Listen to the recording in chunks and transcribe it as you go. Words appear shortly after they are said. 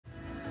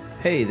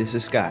Hey, this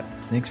is Scott.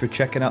 Thanks for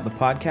checking out the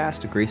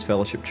podcast of Grace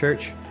Fellowship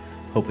Church.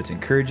 Hope it's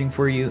encouraging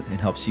for you and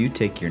helps you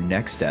take your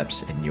next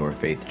steps in your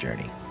faith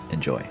journey.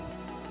 Enjoy.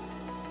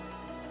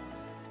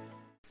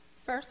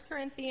 1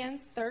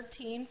 Corinthians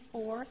 13,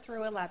 4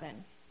 through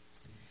 11.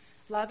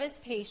 Love is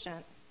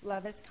patient,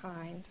 love is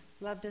kind,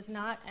 love does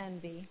not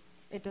envy,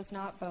 it does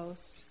not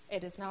boast,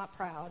 it is not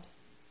proud.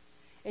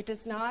 It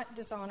does not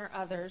dishonor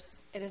others,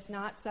 it is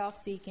not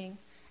self-seeking,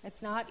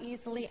 it's not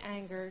easily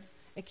angered,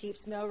 it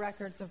keeps no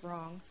records of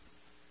wrongs.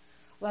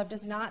 Love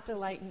does not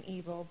delight in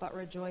evil, but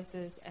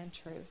rejoices in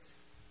truth.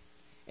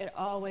 It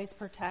always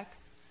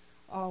protects,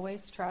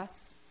 always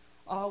trusts,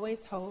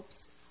 always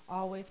hopes,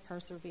 always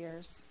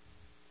perseveres.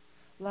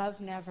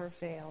 Love never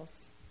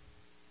fails.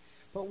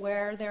 But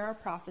where there are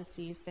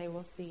prophecies, they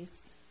will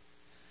cease.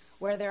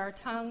 Where there are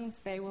tongues,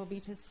 they will be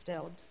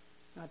distilled.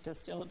 Not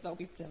distilled, they'll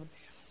be stilled.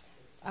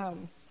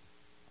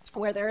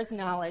 Where there is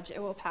knowledge,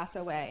 it will pass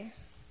away.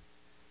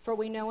 For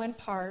we know in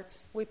part,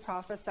 we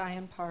prophesy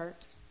in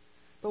part.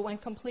 But when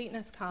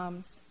completeness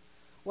comes,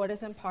 what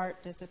is in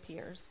part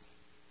disappears.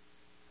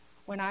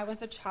 When I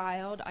was a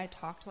child, I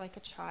talked like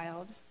a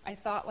child. I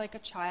thought like a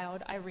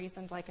child. I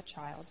reasoned like a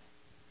child.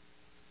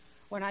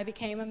 When I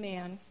became a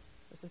man,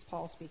 this is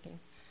Paul speaking,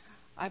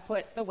 I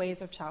put the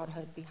ways of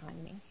childhood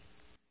behind me.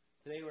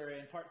 Today we're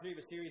in part 3 of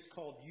a series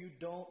called You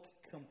Don't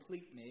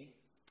Complete Me.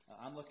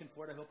 I'm looking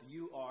forward, I hope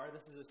you are.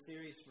 This is a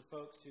series for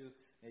folks who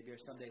maybe are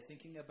someday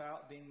thinking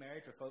about being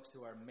married, for folks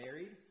who are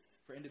married,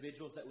 for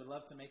individuals that would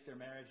love to make their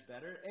marriage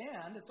better,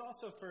 and it's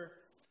also for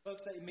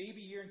folks that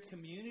maybe you're in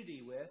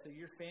community with, or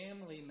your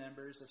family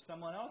members of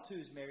someone else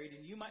who's married,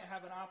 and you might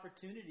have an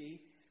opportunity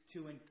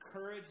to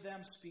encourage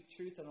them, speak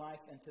truth and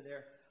life into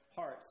their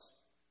hearts.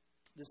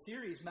 The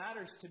series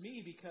matters to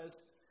me because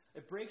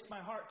it breaks my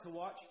heart to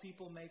watch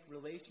people make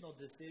relational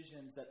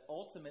decisions that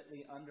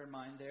ultimately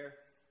undermine their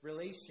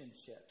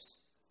relationships.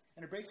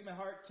 And it breaks my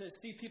heart to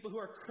see people who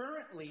are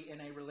currently in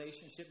a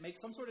relationship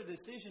make some sort of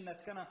decision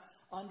that's going to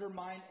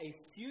undermine a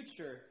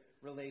future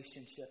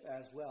relationship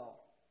as well.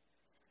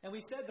 And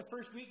we said the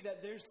first week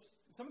that there's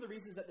some of the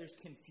reasons that there's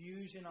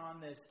confusion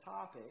on this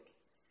topic,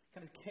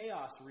 kind of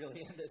chaos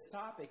really in this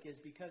topic, is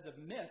because of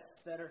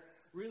myths that are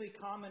really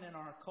common in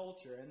our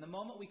culture. And the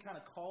moment we kind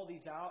of call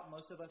these out,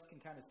 most of us can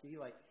kind of see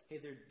like,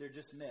 hey, they're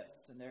just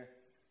myths and they're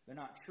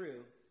not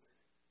true.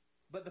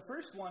 But the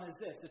first one is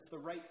this: it's the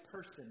right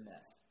person myth.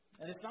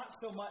 And it's not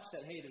so much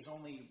that, hey, there's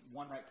only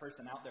one right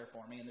person out there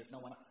for me and there's no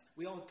one.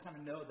 We all kind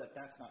of know that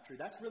that's not true.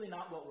 That's really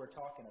not what we're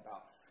talking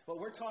about. What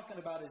we're talking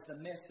about is the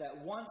myth that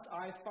once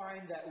I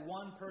find that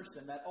one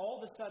person, that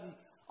all of a sudden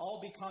I'll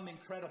become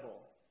incredible.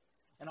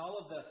 And all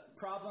of the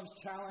problems,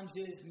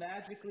 challenges,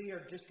 magically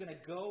are just going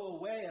to go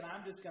away and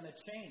I'm just going to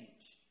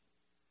change.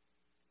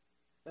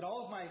 That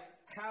all of my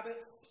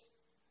habits,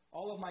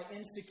 all of my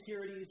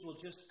insecurities will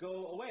just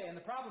go away. And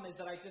the problem is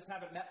that I just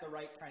haven't met the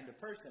right kind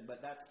of person.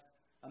 But that's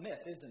a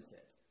myth, isn't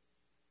it?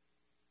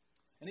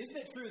 And isn't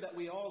it true that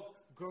we all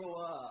grow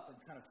up and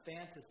kind of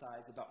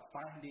fantasize about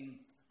finding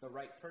the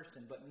right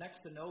person, but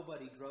next to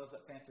nobody grows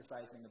up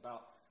fantasizing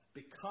about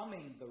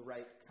becoming the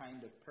right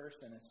kind of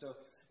person? And so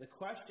the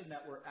question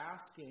that we're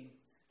asking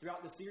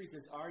throughout the series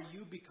is, are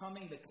you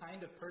becoming the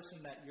kind of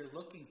person that you're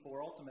looking for,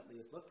 ultimately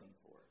is looking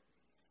for?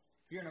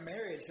 If you're in a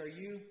marriage, are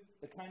you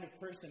the kind of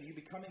person, are you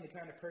becoming the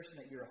kind of person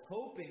that you're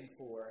hoping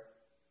for,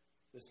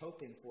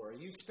 Are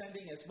you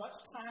spending as much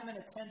time and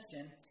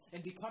attention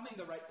in becoming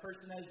the right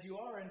person as you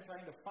are in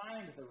trying to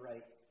find the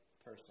right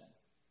person?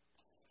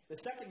 The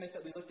second myth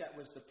that we looked at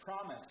was the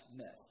promise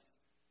myth.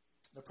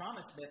 The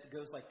promise myth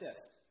goes like this: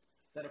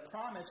 that a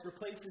promise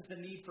replaces the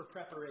need for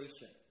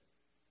preparation.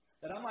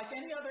 That unlike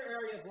any other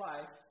area of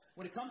life,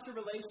 when it comes to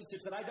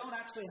relationships, that I don't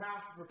actually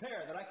have to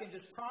prepare, that I can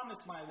just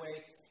promise my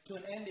way to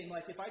an ending.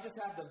 Like if I just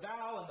have the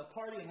vow and the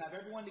party and have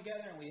everyone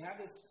together and we have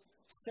this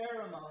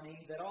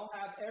ceremony, that I'll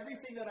have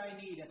everything that I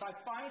need. If I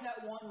find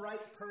that one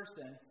right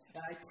person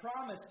and I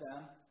promise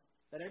them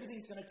that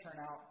everything's going to turn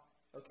out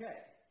okay.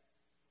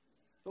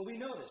 But we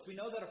know this. We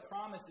know that a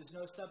promise is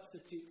no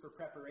substitute for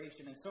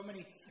preparation in so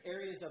many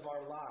areas of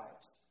our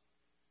lives.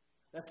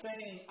 That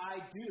saying I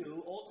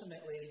do,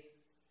 ultimately,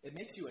 it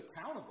makes you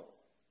accountable.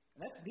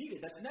 And that's needed.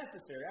 That's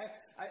necessary.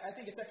 I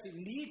think it actually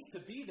needs to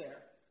be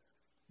there.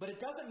 But it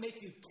doesn't make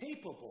you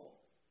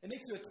capable. It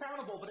makes you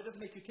accountable, but it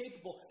doesn't make you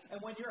capable. And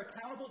when you're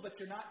accountable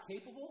but you're not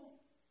capable,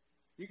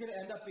 you're going to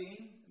end up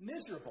being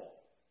miserable.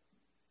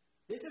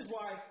 This is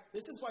why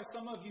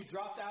some of you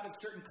dropped out of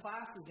certain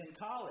classes in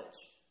college.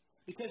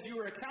 Because you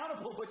were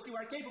accountable, but you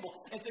aren't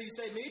capable. And so you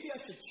say, maybe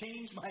I should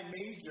change my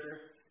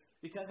major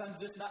because I'm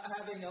just not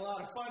having a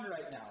lot of fun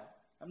right now.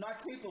 I'm not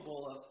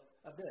capable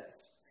of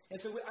this. And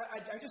so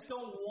I just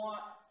don't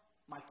want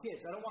my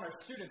kids, I don't want our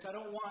students, I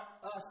don't want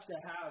us to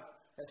have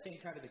that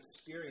same kind of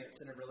experience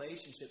in a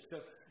relationship.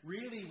 So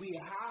really, we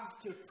have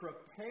to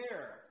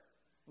prepare.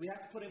 We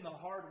have to put in the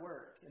hard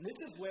work. And this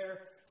is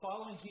where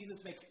following Jesus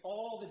makes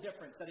all the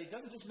difference. That he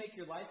doesn't just make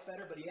your life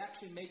better, but he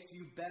actually makes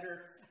you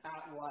better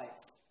at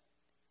life.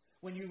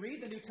 When you read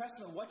the New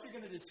Testament, what you're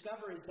going to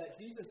discover is that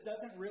Jesus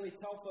doesn't really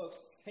tell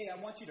folks, hey, I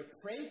want you to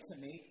pray to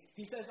me. He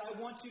He says, I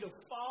want you to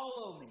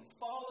follow me.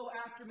 Follow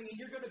after me, and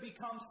you're going to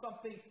become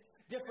something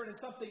different and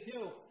something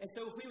new. And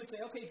so if we would say,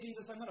 okay,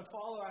 Jesus, I'm going to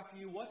follow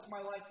after you, what's my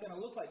life going to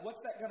look like?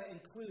 What's that going to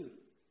include?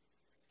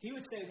 He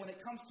would say, when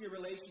it comes to your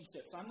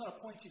relationships, I'm going to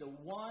point you to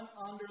one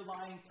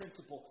underlying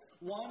principle,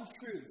 one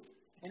truth.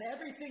 And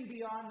everything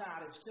beyond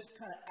that is just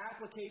kind of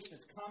application,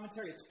 it's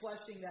commentary, it's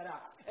fleshing that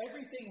out.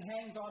 Everything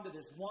hangs on to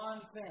this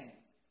one thing,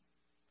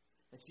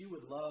 that you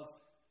would love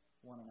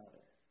one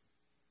another.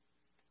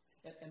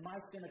 And my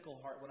cynical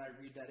heart, when I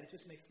read that, it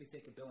just makes me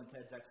think of Bill and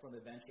Ted's Excellent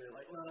Adventure.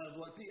 Like,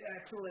 love, be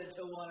excellent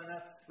to one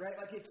another. Right?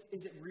 Like,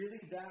 is it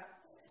really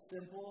that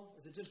simple?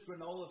 Is it just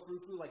granola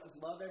frou-frou, like just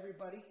love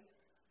everybody?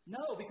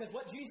 No, because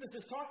what Jesus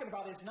is talking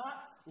about is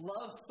not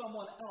love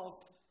someone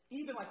else,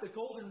 even like the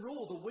golden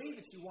rule, the way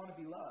that you want to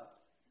be loved.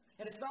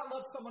 And it's not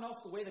love someone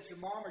else the way that your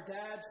mom or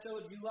dad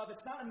showed you love.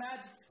 It's not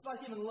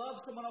even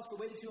love someone else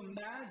the way that you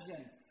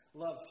imagine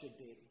love should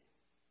be.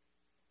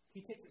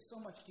 He takes it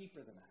so much deeper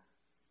than that.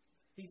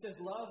 He says,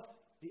 love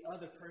the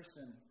other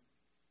person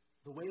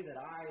the way that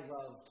I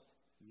loved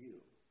you.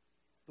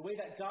 The way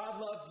that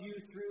God loved you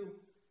through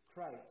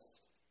Christ.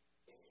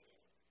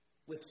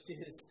 Which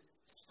is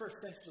first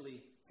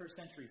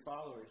century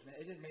followers. Man,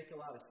 it didn't make a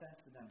lot of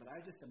sense to them, but I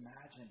just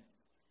imagine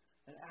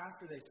that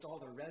after they saw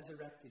the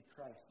resurrected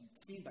Christ,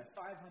 seen by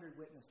 500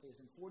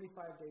 witnesses, and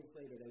 45 days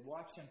later, they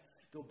watch him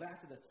go back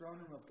to the throne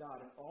room of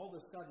God, and all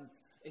of a sudden,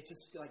 it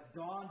just like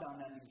dawned on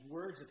them, these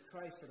words of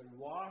Christ sort of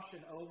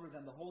washing over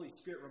them. The Holy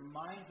Spirit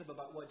reminds them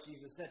about what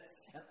Jesus said.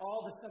 And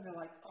all of a sudden they're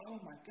like, oh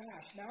my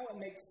gosh, now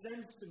it makes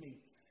sense to me.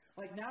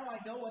 Like now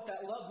I know what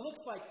that love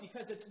looks like,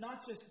 because it's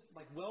not just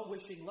like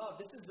well-wishing love.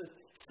 This is this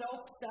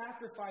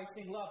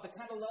self-sacrificing love, the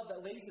kind of love that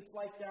lays its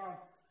life down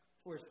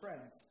for his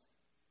friends.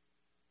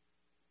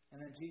 And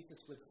then Jesus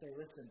would say,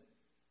 listen,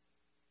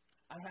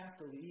 I have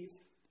to leave.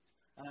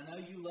 And I know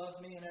you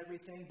love me and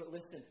everything, but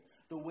listen,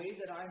 the way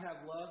that I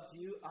have loved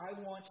you, I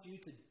want you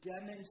to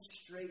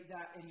demonstrate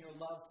that in your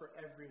love for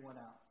everyone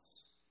else.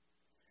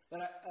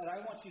 That I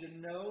want you to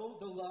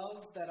know the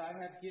love that I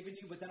have given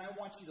you, but then I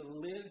want you to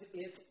live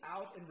it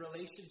out in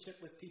relationship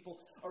with people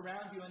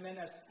around you. And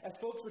then as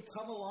folks would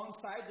come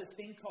alongside this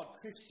thing called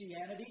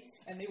Christianity,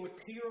 and they would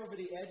peer over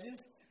the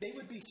edges, they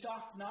would be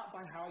shocked not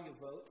by how you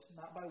vote,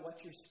 not by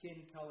what your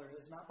skin color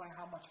is, not by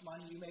how much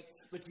money you make,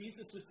 but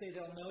Jesus would say,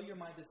 they'll know you're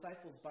my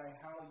disciples by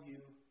how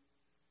you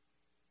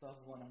love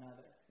one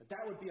another.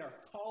 That would be our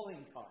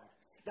calling card.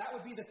 That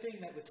would be the thing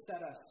that would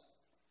set us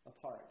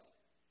apart.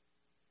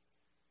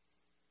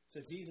 So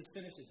Jesus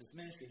finishes his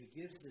ministry. He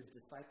gives his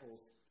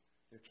disciples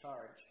their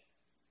charge.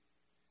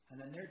 And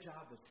then their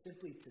job was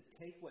simply to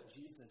take what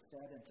Jesus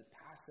said and to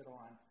pass it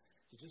on,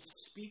 to just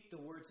speak the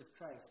words of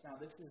Christ. Now,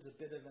 this is a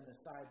bit of an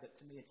aside, but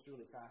to me it's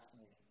really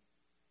fascinating.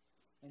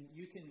 And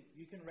you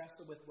can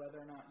wrestle with whether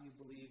or not you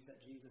believe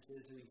that Jesus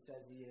is who he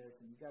says he is,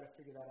 and you've got to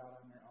figure that out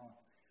on your own.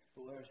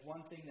 But there's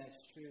one thing that's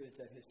true, is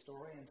that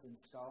historians and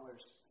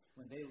scholars,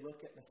 when they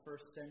look at the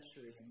first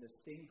century and this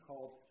thing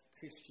called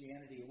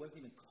Christianity, it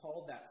wasn't even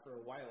called that for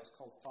a while, it's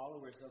called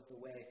followers of the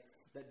way,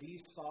 that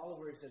these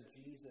followers of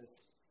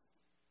Jesus,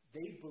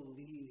 they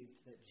believed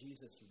that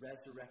Jesus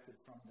resurrected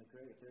from the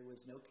grave. There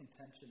was no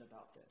contention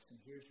about this, and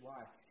here's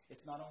why.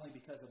 It's not only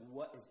because of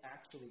what is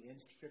actually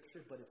in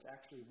Scripture, but it's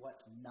actually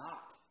what's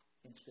not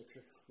in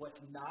Scripture, what's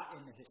not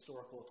in the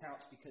historical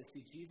accounts, because,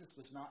 see, Jesus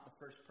was not the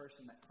first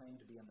person that claimed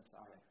to be a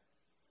Messiah.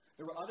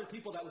 There were other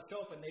people that would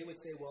show up and they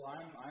would say, well,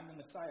 I'm the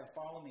Messiah,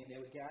 follow me, and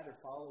they would gather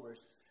followers,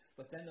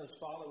 but then those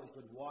followers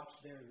would watch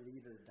their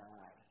leader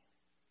die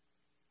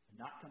and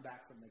not come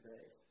back from the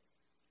grave.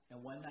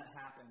 And when that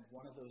happened,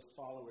 one of those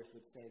followers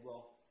would say,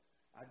 well,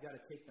 I've got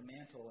to take the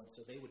mantle, and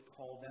so they would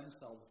call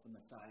themselves the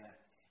Messiah,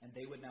 and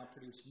they would now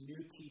produce new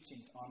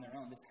teachings on their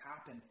own. This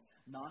happened.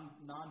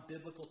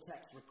 Non-biblical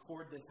texts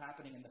record this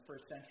happening in the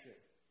first century.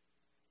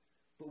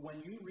 But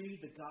when you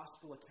read the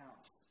gospel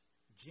accounts,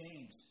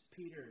 James,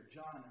 Peter,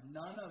 John,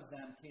 none of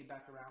them came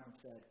back around and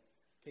said,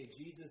 okay,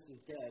 Jesus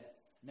is dead,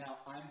 now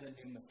I'm the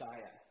new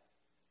Messiah.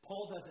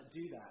 Paul doesn't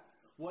do that.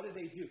 What do?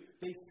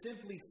 They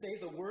simply say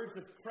the words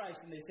of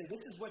Christ, and they say,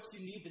 this is what you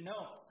need to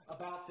know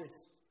about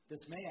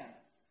this man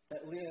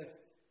that lived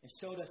and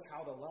showed us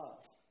how to love.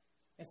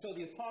 And so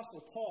the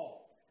Apostle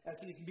Paul, as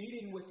he's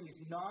meeting with these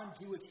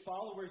non-Jewish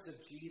followers of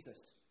Jesus,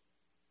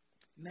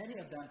 many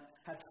of them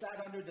had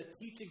sat under the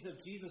teachings of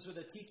Jesus or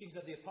the teachings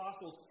of the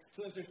apostles.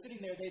 So as they're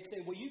sitting there, they'd say,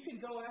 well, you can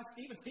go ask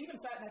Stephen. Stephen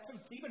sat next to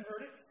him. Stephen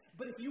heard it.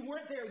 But if you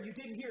weren't there and you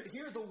didn't hear it,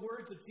 hear the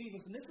words of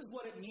Jesus. And this is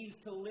what it means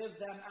to live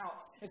them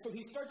out. And so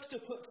he starts to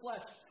put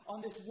flesh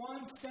on this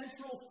one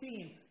central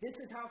theme. This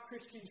is how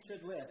Christians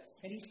should live.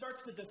 And he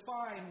starts to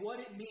define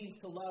what it means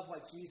to love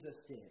like Jesus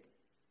did.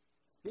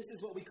 This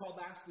is what we called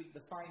last week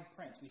the fine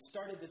print. We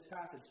started this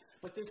passage.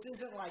 But this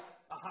isn't like,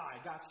 aha,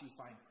 I got you,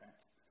 fine print.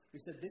 We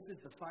said this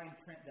is the fine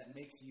print that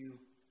makes you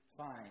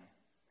fine.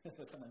 That's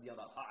what someone yelled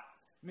out, hot.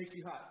 Makes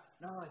you hot.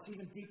 No, it's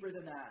even deeper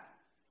than that.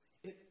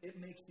 It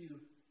makes you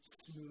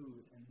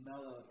smooth and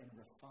mellow and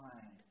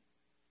refined.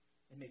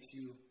 It makes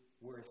you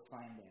worth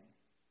finding.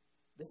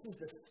 This is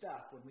the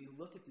stuff, when we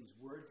look at these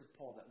words of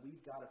Paul, that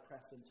we've got to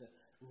press into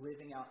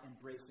living out,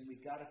 embracing.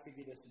 We've got to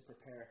figure this and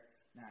prepare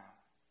now.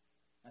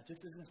 Now,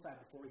 just as an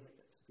aside, before we hit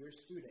this, if you're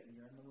a student and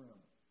you're in the room,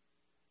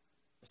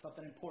 there's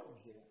something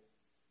important here.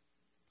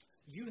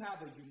 You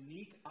have a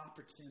unique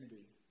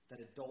opportunity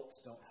that adults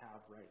don't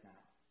have right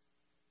now.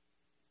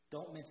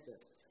 Don't miss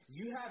this.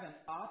 You have an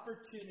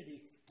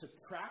opportunity to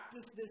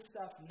practice this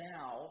stuff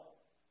now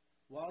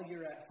while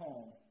you're at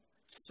home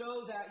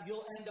so that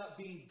you'll end up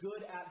being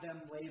good at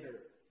them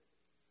later.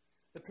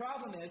 The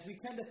problem is we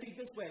tend to think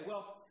this way.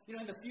 Well,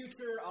 in the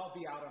future, I'll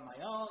be out on my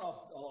own.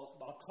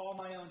 I'll call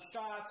my own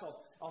shots.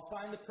 I'll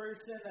find the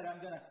person that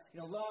I'm going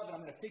to love, and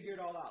I'm going to figure it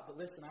all out. But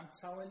listen, I'm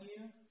telling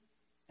you,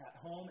 at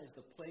home is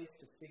the place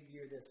to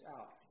figure this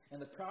out.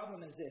 And the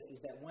problem is this,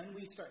 is that when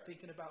we start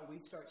thinking about, we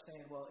start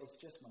saying, well, it's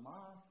just my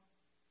mom.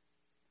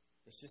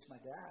 It's just my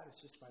dad.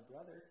 It's just my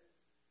brother.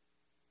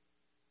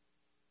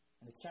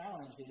 And the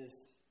challenge is,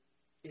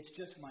 it's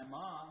just my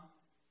mom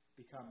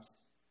becomes,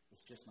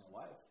 it's just my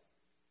wife.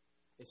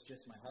 It's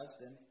just my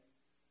husband.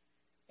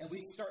 And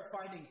we start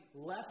finding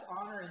less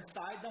honor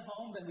inside the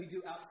home than we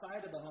do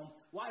outside of the home.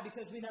 Why?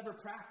 Because we never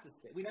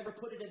practiced it. We never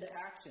put it into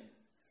action.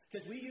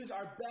 Because we use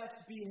our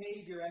best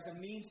behavior as a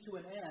means to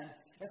an end.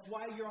 That's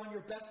why you're on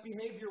your best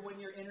behavior when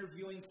you're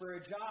interviewing for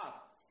a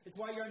job. It's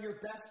why you're on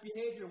your best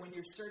behavior when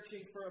you're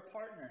searching for a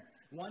partner.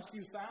 Once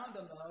you found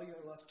them, though,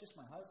 you're, well, it's just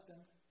my husband.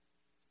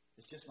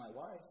 It's just my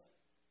wife.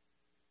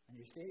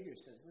 And your Savior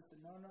says, listen,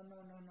 no,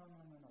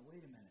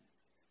 wait a minute.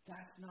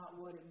 That's not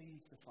what it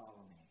means to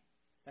follow me.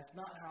 That's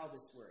not how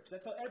this works.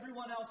 That's how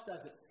everyone else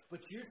does it.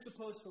 But you're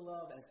supposed to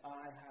love as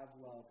I have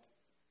loved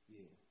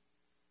you.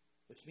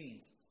 Which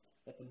means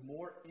that the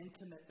more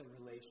intimate the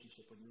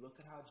relationship, when you look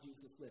at how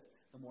Jesus lived,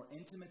 the more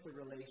intimate the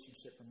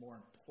relationship, the more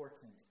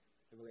important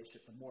the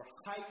relationship, the more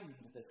heightened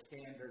the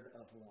standard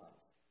of love.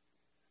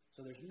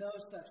 So there's no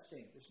such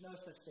thing. There's no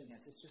such thing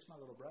as, it's just my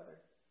little brother.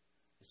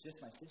 It's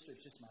just my sister.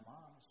 It's just my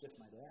mom. It's just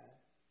my dad.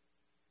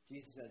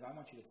 Jesus says, I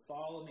want you to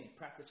follow me.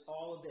 Practice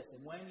all of this.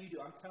 And when you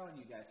do, I'm telling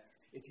you guys,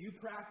 if you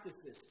practice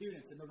this,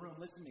 students in the room,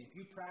 listen to me. If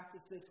you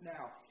practice this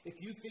now, if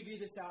you figure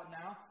this out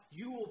now,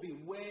 you will be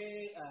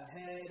way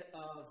ahead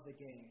of the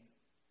game.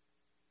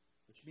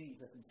 Which means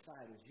that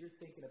inside, as you're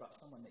thinking about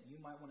someone that you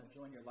might want to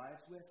join your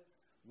lives with,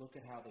 look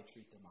at how they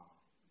treat their mom.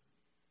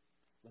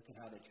 Look at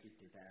how they treat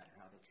their dad,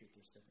 how they treat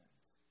their siblings.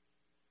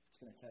 It's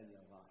going to tell you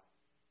a lot.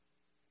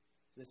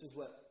 This is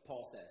what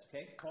Paul says,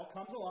 okay? Paul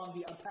comes along,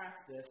 he unpacks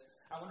this.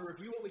 I want to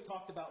review what we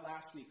talked about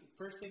last week.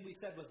 First thing we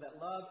said was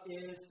that love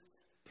is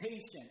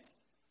patient.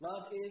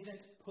 Love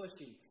isn't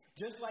pushy.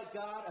 Just like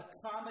God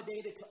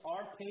accommodated to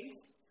our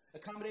pace,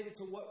 accommodated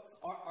to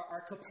what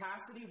our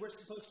capacity, we're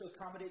supposed to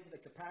accommodate to the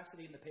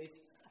capacity and the pace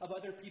of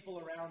other people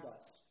around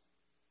us.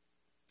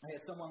 I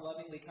had someone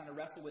lovingly kind of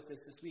wrestle with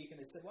this week, and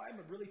they said, well, I'm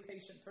a really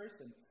patient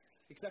person,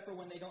 except for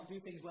when they don't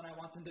do things when I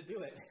want them to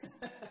do it.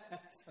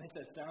 I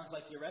said, sounds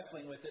like you're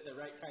wrestling with it the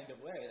right kind of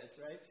way. That's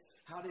right.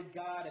 How did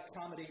God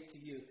accommodate to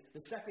you?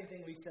 The second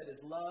thing we said is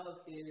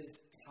love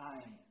is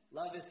kind.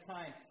 Love is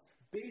kind.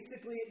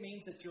 Basically, it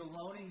means that you're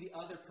loaning the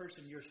other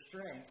person your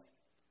strength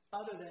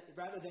rather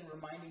than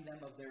reminding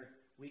them of their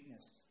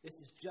weakness. This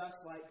is just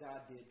like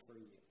God did for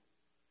you.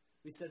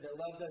 We said that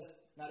love does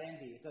not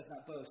envy. It does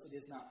not boast. It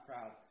is not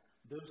proud.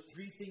 Those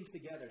three things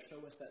together show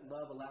us that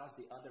love allows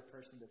the other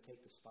person to take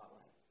the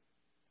spotlight.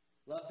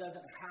 Love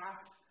doesn't have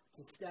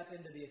to step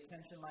into the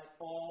attention light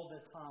all the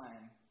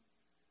time.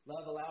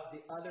 Love allows the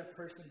other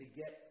person to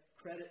get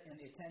credit and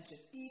the attention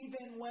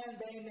even when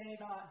they may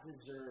not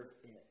deserve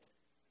it.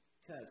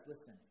 Because,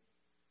 listen,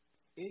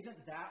 isn't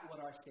that what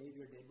our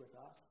Savior did with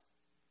us?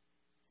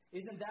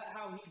 Isn't that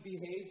how He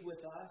behaved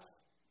with us?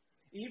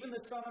 Even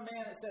the Son of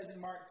Man, it says in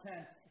Mark 10,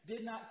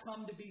 did not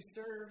come to be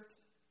served,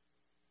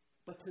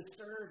 but to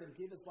serve and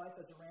give His life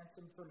as a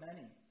ransom for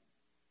many.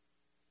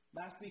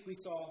 Last week we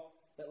saw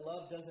that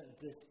love doesn't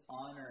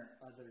dishonor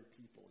other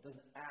people. It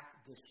doesn't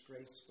act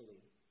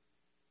disgracefully.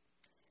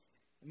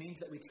 It means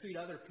that we treat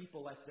other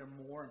people like they're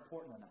more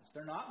important than us.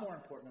 They're not more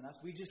important than us.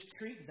 We just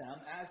treat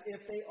them as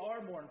if they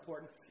are more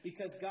important,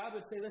 because God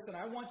would say, listen,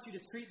 I want you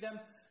to treat them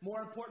more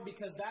important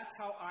because that's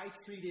how I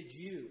treated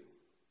you.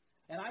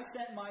 And I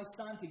sent my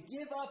Son to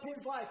give up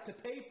His life to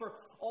pay for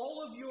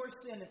all of your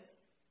sin.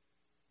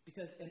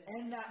 Because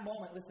in that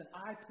moment, listen,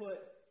 I put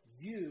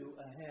you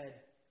ahead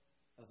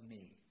of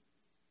me.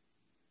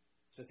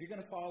 So if you're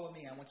going to follow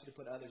me, I want you to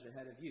put others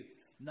ahead of you.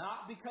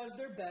 Not because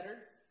they're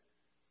better,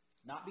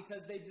 not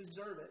because they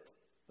deserve it,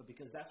 but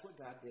because that's what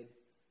God did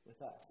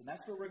with us. And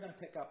that's where we're going to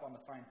pick up on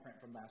the fine print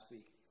from last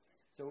week.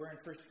 So we're in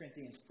 1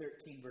 Corinthians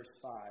 13, verse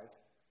 5.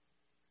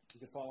 You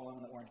can follow along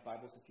in the orange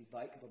Bibles if you'd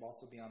like. It'll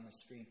also be on the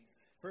screen.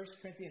 1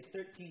 Corinthians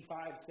 13,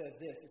 5 says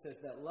this. It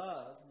says that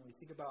love, when we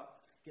think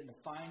about getting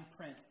the fine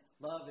print,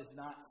 love is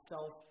not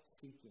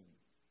self-seeking.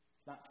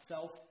 It's not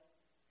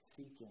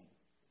self-seeking.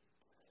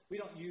 We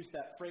don't use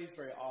that phrase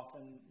very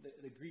often.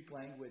 The Greek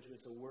language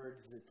was the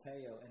word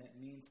zeteo, and it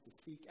means to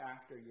seek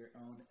after your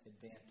own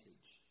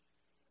advantage.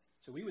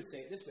 So we would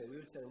say it this way. We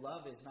would say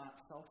love is not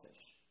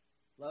selfish.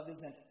 Love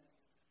isn't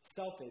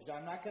selfish.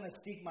 I'm not going to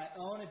seek my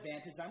own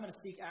advantage. I'm going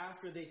to seek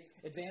after the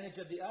advantage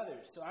of the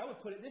others. So I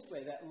would put it this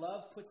way, that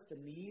love puts the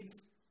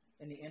needs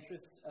and the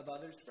interests of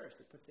others first.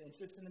 It puts the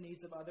interests and the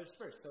needs of others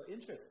first. So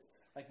interest,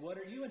 like what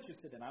are you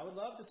interested in? I would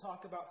love to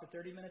talk about for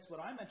 30 minutes what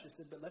I'm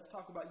interested in, but let's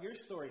talk about your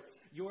story,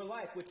 your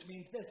life, which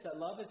means this, that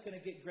love is going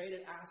to get great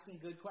at asking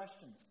good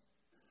questions.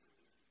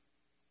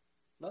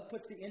 Love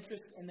puts the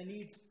interests and the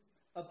needs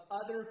of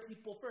other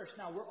people first.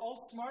 Now, we're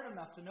all smart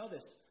enough to know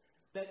this,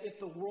 that if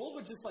the world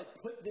would just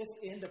put this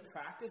into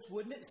practice,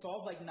 wouldn't it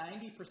solve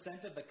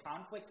 90% of the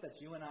conflicts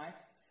that you and I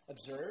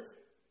observe?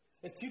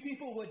 If two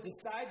people would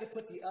decide to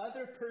put the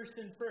other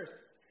person first,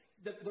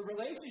 the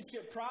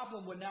relationship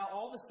problem would now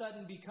all of a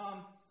sudden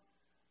become,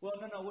 well,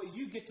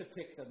 you get to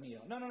pick the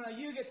meal. No,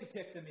 you get to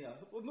pick the meal.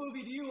 What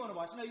movie do you want to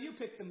watch? No, you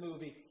pick the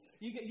movie.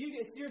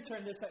 It's your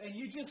turn this time. And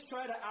you just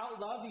try to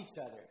outlove each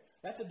other.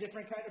 That's a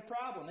different kind of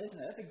problem, isn't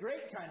it? That's a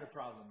great kind of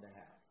problem to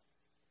have.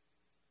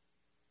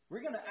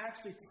 We're going to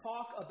actually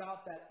talk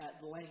about that at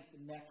length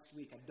next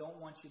week. I don't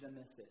want you to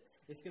miss it.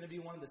 It's going to be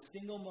one of the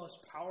single most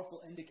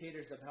powerful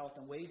indicators of health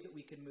and ways that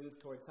we can move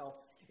towards health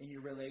in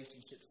your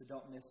relationships, so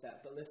don't miss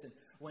that. But listen,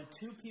 when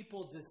two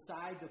people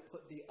decide to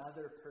put the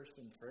other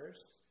person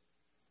first,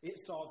 it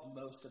solves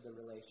most of the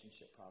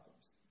relationship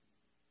problems.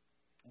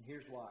 And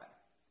here's why.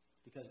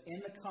 Because in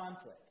the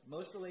conflict,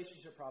 most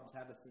relationship problems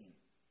have a theme.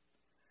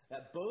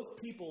 That both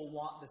people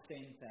want the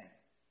same thing.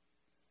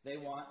 They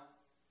want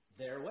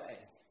their way.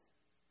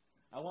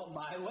 I want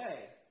my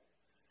way.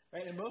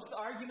 Right? And most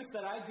arguments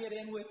that I get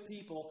in with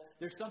people,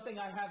 there's something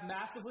I have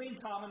massively in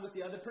common with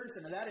the other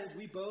person, and that is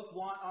we both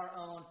want our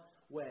own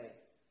way.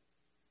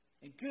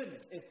 And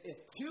goodness, if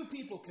two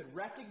people could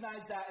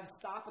recognize that and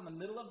stop in the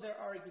middle of their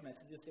arguments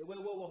and just say, whoa,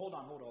 hold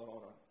on.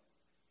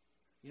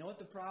 You know what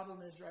the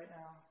problem is right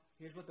now?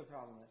 Here's what the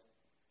problem is.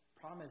 The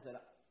problem is that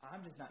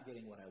I'm just not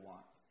getting what I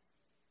want.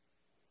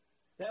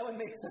 That would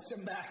make such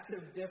a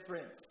massive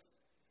difference.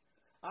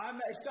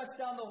 It shuts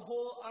down the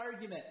whole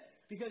argument.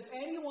 Because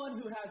anyone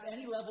who has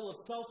any level of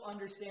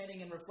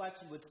self-understanding and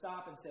reflection would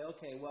stop and say,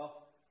 okay,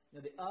 well,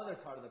 the other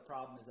part of the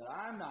problem is that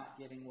I'm not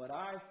getting what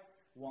I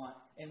want.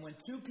 And when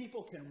two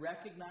people can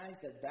recognize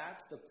that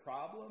that's the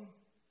problem,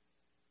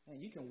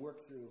 and you can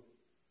work through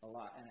a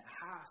lot. And it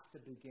has to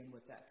begin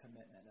with that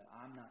commitment that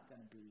I'm not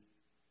going to be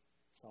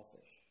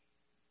selfish.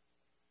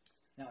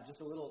 Now,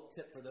 just a little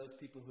tip for those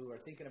people who are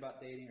thinking about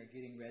dating or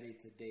getting ready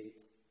to date.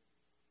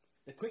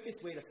 The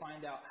quickest way to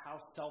find out how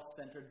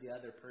self-centered the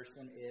other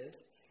person is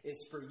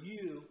for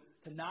you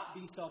to not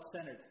be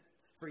self-centered.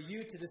 For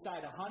you to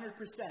decide 100%,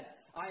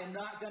 I am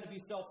not going to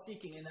be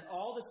self-seeking. And then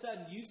all of a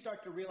sudden, you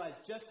start to realize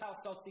just how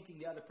self-seeking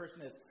the other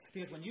person is.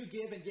 Because when you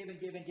give and give and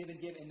give and give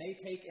and give, and they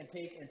take and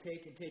take and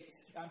take and take,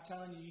 I'm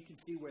telling you, you can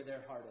see where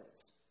their heart is.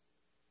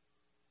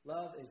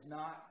 Love is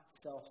not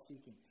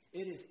self-seeking.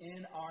 It is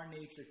in our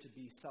nature to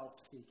be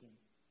self-seeking.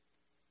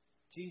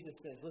 Jesus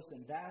says,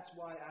 listen, that's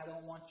why I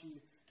don't want you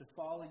to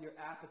follow your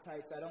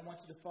appetites. I don't want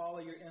you to follow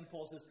your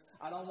impulses.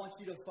 I don't want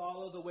you to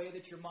follow the way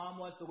that your mom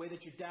was, the way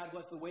that your dad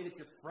was, the way that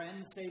your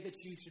friends say that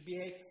you should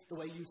behave, the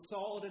way you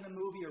saw it in a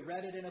movie or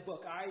read it in a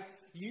book.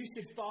 You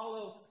should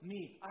follow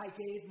me. I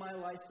gave my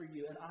life for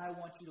you, and I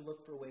want you to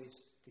look for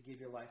ways to give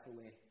your life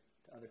away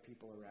to other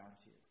people around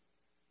you.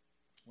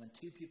 When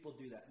two people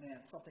do that,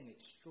 man, something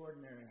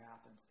extraordinary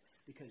happens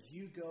because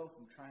you go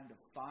from trying to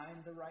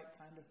find the right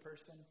kind of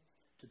person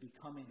to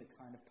becoming the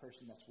kind of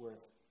person that's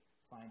worth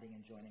finding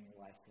and joining your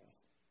life with.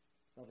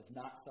 Love is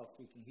not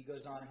self-seeking. He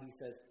goes on and he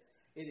says,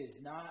 it is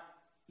not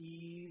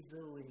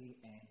easily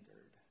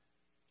angered.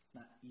 It's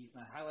not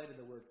I highlighted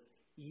the word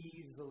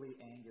easily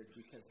angered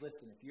because,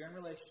 listen, if you're in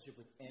a relationship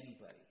with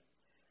anybody,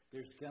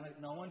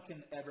 no one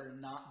can ever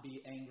not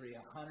be angry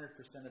 100%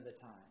 of the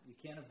time. You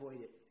can't avoid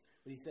it.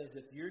 But he says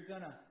if you're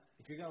gonna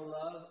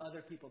love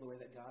other people the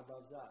way that God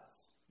loves us,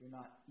 you're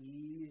not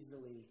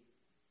easily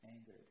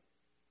angered.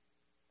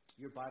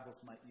 Your Bibles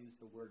might use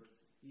the word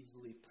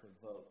easily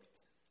provoked.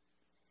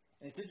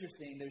 And it's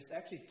interesting, there's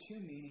actually two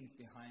meanings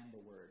behind the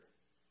word.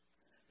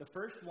 The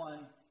first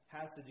one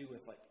has to do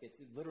with, it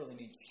literally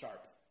means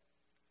sharp.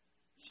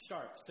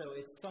 Sharp. So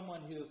it's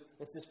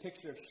it's this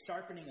picture of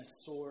sharpening a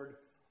sword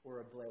or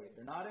a blade.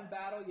 They're not in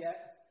battle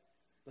yet,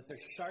 but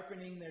they're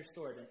sharpening their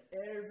sword. And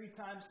every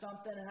time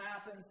something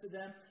happens to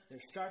them,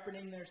 they're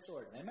sharpening their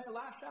sword. They may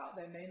lash out,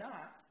 they may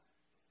not.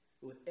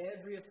 But with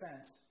every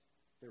offense,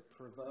 they're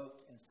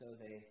provoked, and so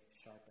they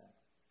sharpen.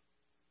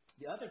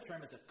 The other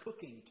term is a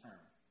cooking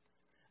term.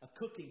 A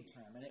cooking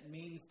term, and it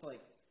means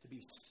to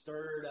be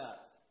stirred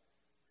up.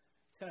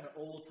 It's kind of an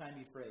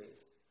old-timey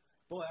phrase.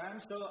 Boy,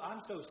 I'm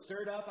so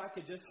stirred up I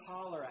could just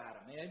holler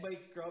at him. Anybody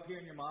grow up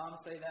hearing your mom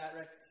say that,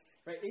 right?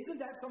 Right? Isn't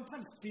that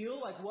sometimes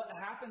feel like what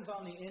happens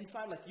on the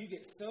inside? Like you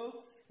get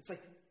it's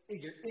like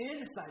your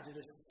insides are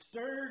just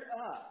stirred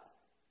up.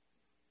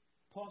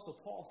 Apostle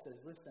Paul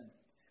says, listen,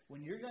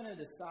 when you're going to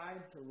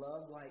decide to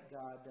love like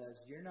God does,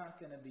 you're not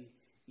going to be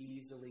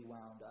easily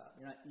wound up.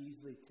 You're not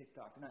easily ticked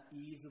off. You're not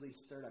easily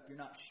stirred up. You're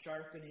not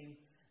sharpening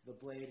the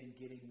blade and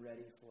getting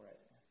ready for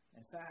it.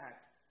 In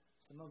fact,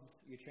 some of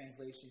your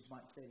translations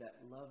might say that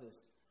love is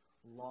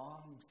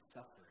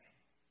long-suffering.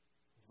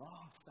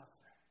 Long-suffering.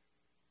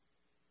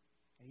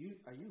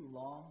 Are you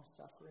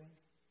long-suffering?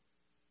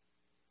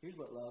 Here's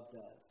what love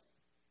does.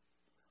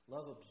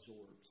 Love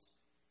absorbs.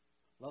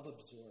 Love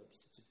absorbs.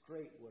 It's a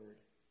great word.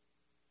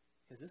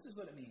 Because this is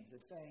what it means.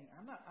 It's saying,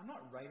 I'm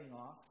not writing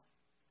off.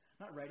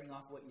 I'm not writing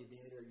off what you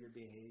did or your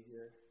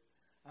behavior.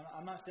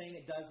 I'm not saying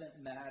it doesn't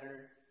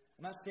matter.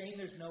 I'm not saying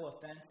there's no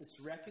offense. It's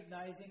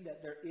recognizing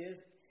that there is,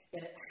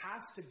 and it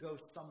has to go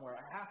somewhere.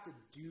 I have to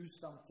do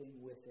something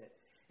with it.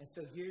 And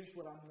so here's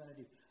what I'm going to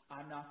do.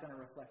 I'm not going to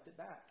reflect it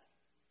back.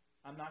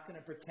 I'm not going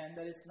to pretend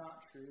that it's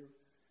not true.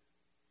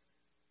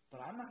 But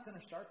I'm not going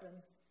to sharpen.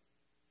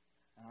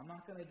 And I'm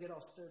not going to get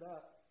all stirred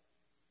up.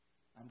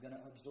 I'm going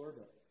to absorb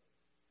it.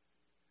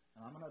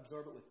 And I'm going to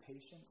absorb it with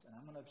patience, and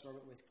I'm going to absorb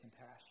it with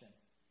compassion.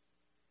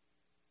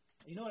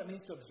 You know what it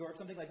means to absorb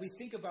something? Like we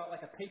think about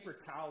like a paper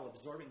towel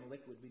absorbing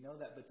liquid. We know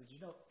that, but did you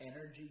know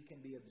energy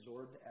can be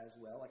absorbed as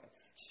well? Like a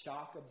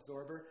shock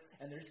absorber.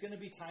 And there's going to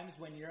be times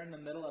when you're in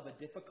the middle of a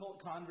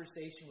difficult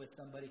conversation with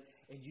somebody,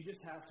 and you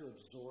just have to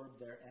absorb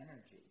their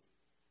energy.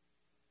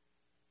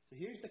 So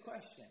here's the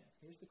question.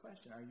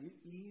 Are you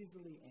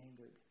easily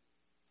angered?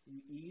 Are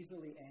you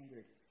easily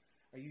angered?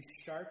 Are you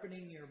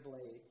sharpening your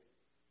blade?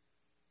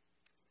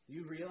 Do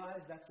you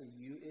realize that's a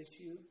you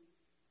issue?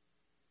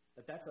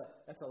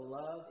 That's a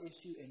love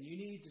issue, and you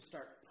need to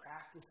start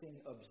practicing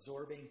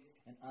absorbing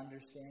and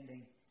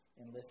understanding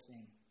and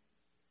listening.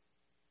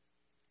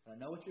 I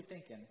know what you're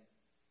thinking.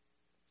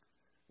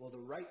 Well,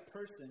 the right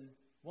person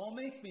won't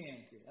make me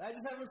angry. I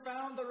just haven't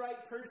found the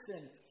right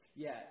person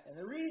yet. And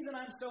the reason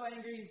I'm so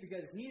angry is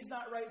because he's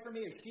not right for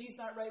me or she's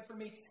not right for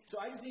me. So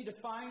I just need to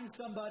find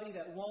somebody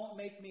that won't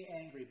make me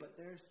angry. But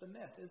there's the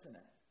myth, isn't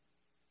it?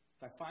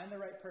 If I find the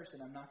right person,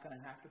 I'm not going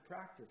to have to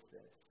practice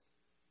this.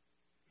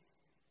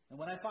 And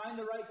when I find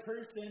the right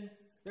person,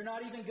 they're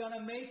not even going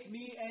to make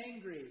me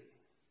angry.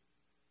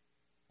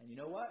 And you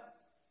know what?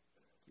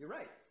 You're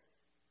right.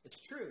 It's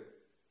true.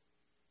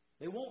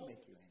 They won't make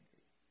you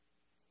angry.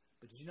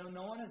 But did you know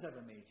no one has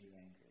ever made you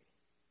angry?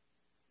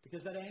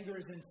 Because that anger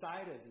is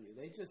inside of you.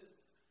 They just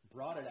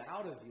brought it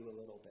out of you a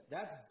little bit.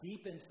 That's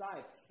deep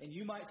inside. And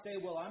you might say,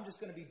 well, I'm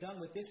just going to be done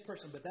with this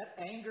person. But that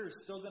anger is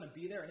still going to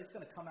be there, and it's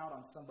going to come out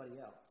on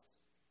somebody else.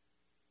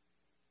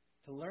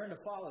 To learn to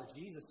follow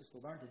Jesus is to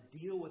learn to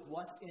deal with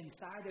what's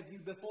inside of you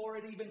before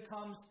it even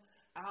comes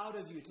out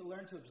of you. To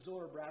learn to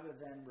absorb rather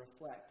than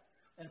reflect.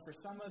 And for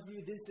some of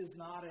you, this is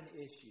not an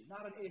issue.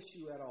 Not an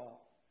issue at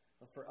all.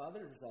 But for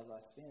others of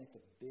us, man, it's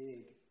a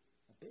big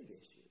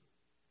issue.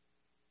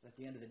 But at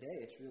the end of the day,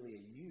 it's really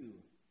a you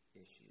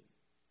issue.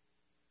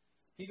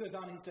 He goes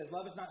on and he says,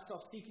 love is not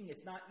self-seeking.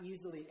 It's not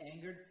easily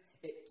angered.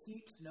 It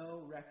keeps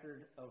no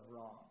record of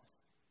wrongs.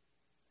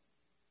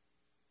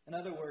 In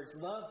other words,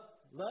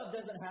 Love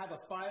doesn't have a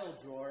file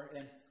drawer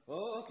and,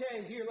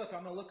 okay, here, look,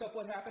 I'm going to look up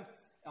what happened.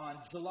 On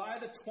July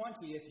the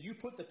 20th, you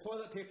put the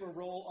toilet paper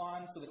roll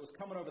on so that it was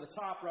coming over the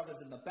top rather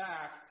than the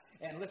back.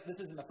 And listen, this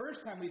isn't the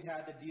first time we've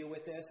had to deal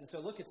with this. And so,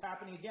 look, it's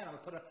happening again. I'm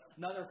going to put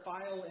another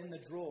file in the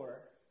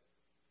drawer.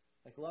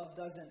 Like, love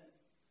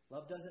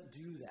doesn't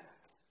do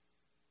that.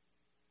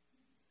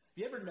 Have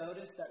you ever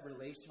noticed that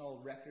relational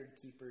record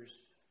keepers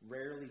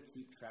rarely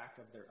keep track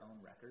of their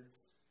own records?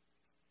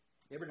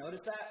 You ever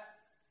notice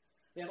that?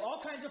 They have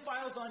all kinds of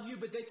files on you,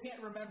 but they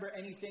can't remember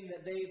anything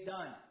that they've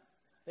done.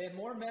 They have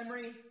more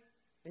memory.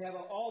 They have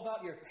all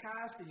about your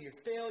past and your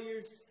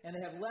failures, and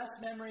they have less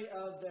memory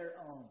of their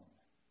own.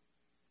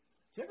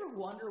 Do you ever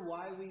wonder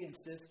why we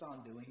insist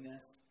on doing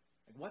this?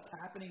 Like what's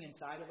happening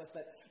inside of us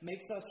that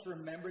makes us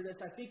remember this?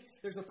 I think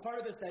there's a part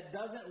of us that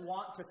doesn't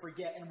want to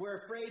forget, and we're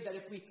afraid that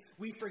if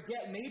we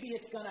forget, maybe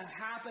it's going to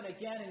happen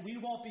again, and we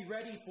won't be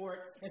ready for it.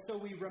 And so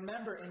we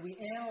remember, and we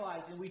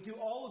analyze, and we do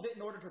all of it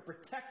in order to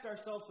protect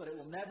ourselves so that it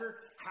will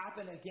never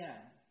happen again.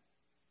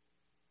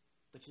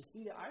 But you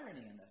see the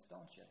irony in this,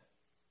 don't you?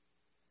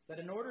 That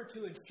in order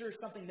to ensure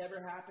something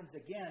never happens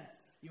again,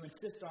 you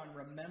insist on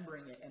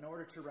remembering it. In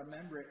order to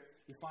remember it,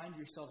 you find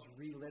yourselves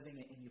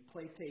reliving it, and you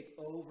play tape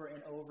over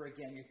and over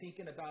again. You're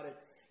thinking about it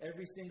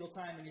every single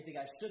time, and you think,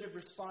 I should have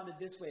responded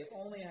this way. If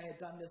only I had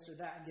done this or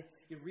that. And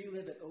you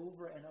relive it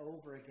over and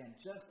over again,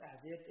 just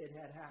as if it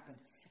had happened.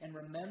 And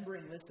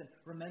remembering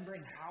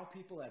how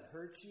people have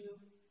hurt you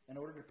in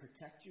order to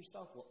protect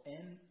yourself will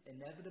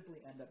inevitably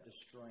end up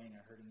destroying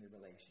or hurting your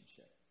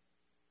relationship.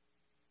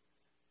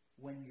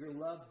 When your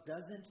love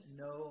doesn't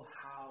know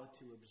how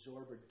to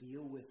absorb or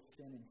deal with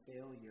sin and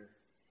failure,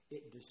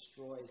 it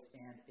destroys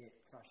and it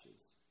crushes.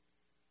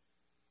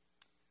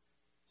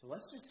 So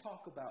let's just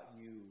talk about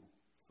you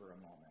for a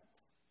moment.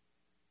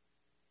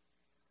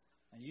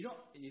 And you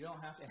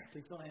don't have to,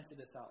 please don't answer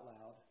this out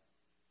loud.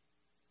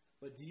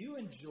 But do you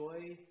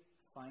enjoy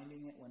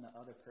finding it when the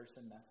other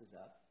person messes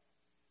up?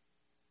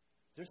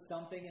 Is there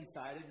something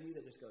inside of you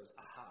that just goes,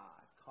 aha,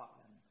 I've caught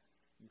them.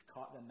 You've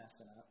caught them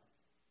messing up.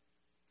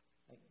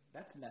 Like,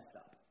 that's messed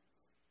up.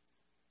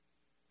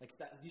 Like,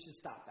 you should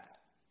stop that.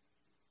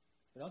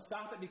 But don't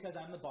stop it because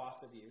I'm the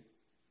boss of you.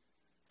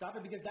 Stop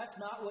it because that's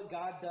not what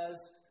God does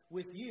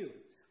with you.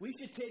 We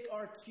should take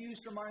our cues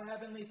from our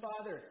Heavenly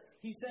Father.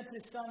 He sent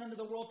his son into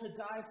the world to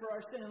die for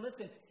our sin. And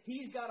listen,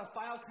 he's got a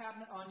file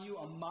cabinet on you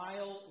a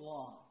mile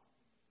long.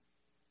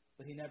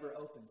 But he never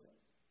opens it.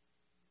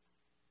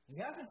 He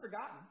hasn't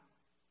forgotten.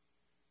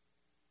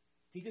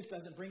 He just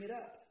doesn't bring it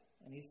up.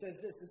 And he says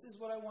this is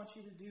what I want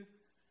you to do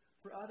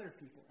for other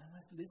people. And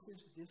listen,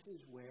 this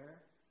is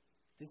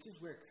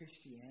where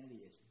Christianity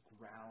is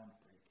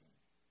groundbreaking.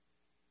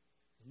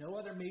 No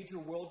other major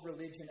world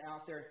religion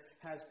out there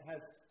has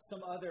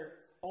some other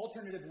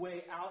alternative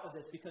way out of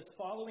this, because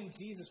following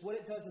Jesus, what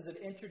it does is it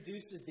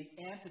introduces the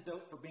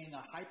antidote for being a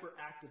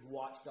hyperactive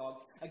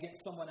watchdog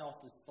against someone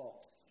else's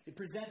faults. It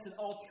presents an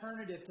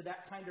alternative to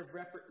that kind of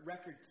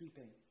record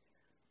keeping,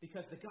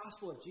 because the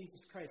gospel of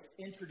Jesus Christ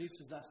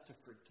introduces us to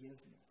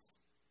forgiveness.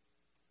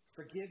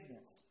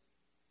 Forgiveness.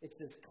 It's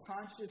this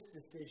conscious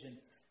decision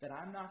that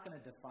I'm not going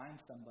to define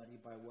somebody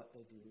by what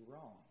they do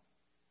wrong.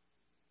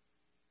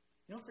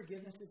 You know what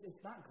forgiveness is?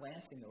 It's not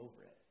glancing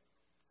over it.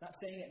 It's not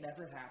saying it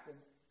never happened.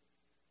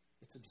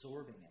 It's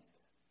absorbing it.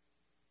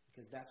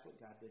 Because that's what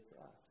God did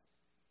for us.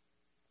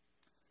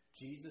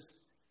 Jesus,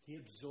 he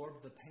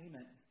absorbed the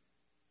payment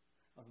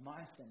of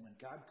my sin when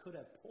God could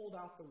have pulled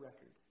out the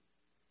record.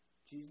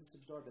 Jesus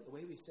absorbed it. The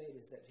way we say it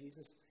is that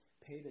Jesus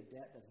paid a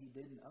debt that he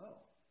didn't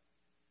owe.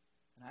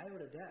 And I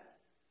owed a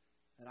debt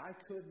that I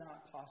could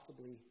not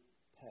possibly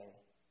pay.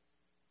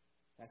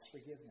 That's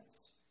forgiveness.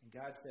 And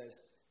God says,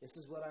 this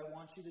is what I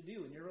want you to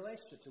do in your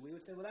relationship. So we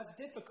would say, well, that's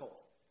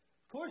difficult.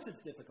 Of course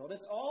it's difficult.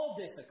 It's all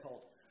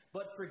difficult.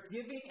 But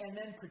forgiving and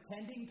then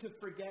pretending to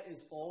forget is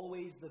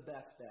always the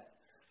best bet.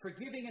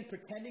 Forgiving and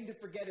pretending to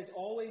forget is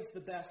always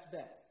the best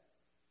bet.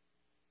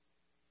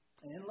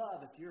 And in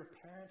love, if you're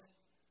a parent,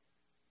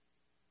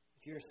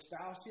 if you're a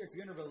spouse here, if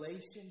you're in a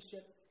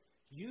relationship,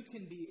 you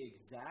can be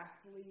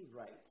exactly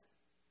right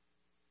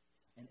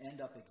and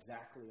end up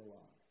exactly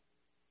alone.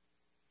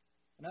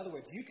 In other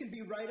words, you can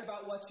be right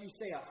about what you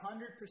say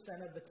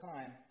 100% of the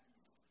time,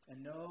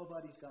 and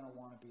nobody's going to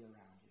want to be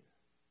around you.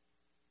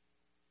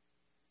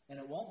 And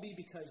it won't be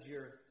because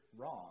you're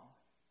wrong.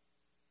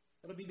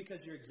 It'll be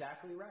because you're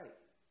exactly right.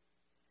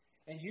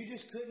 And you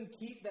just couldn't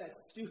keep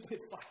that stupid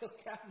file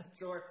cabinet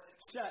drawer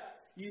shut.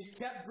 You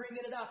kept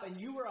bringing it up, and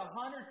you were 100%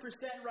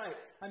 right.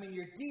 I mean,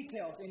 your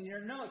details and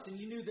your notes, and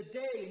you knew the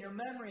day and your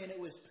memory, and it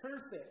was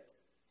perfect.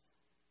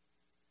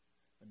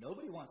 But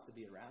nobody wants to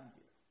be around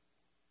you.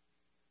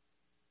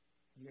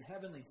 Your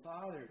heavenly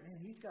Father, man,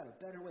 he's got a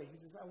better way. He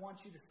says, I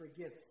want you to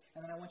forgive,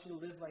 and then I want you to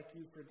live like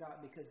you forgot,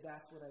 because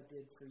that's what I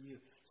did for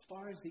you. As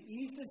far as the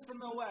east is from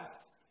the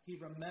west, he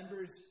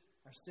remembers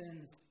our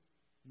sins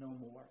no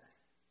more.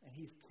 And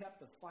he's kept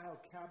the file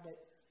cabinet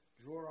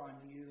drawer on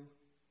you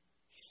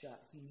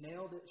shut. He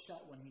nailed it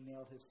shut when he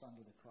nailed his son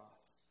to the cross.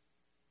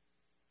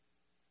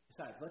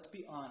 Besides, let's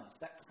be honest.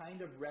 That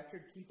kind of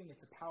record keeping,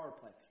 it's a power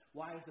play.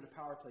 Why is it a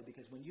power play?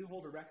 Because when you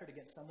hold a record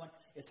against someone,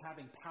 it's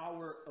having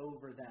power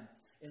over them.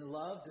 And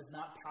love does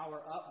not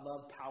power up,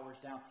 love powers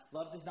down.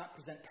 Love does not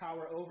present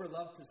power over,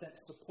 love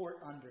presents support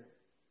under.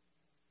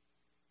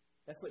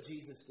 That's what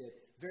Jesus did.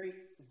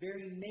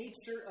 Very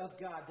nature of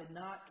God did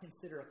not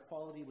consider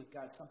equality with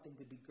God something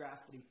to be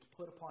grasped, but he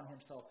put upon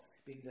himself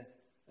being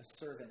a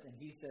servant. And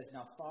he says,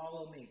 now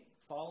follow me.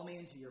 Follow me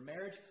into your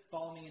marriage.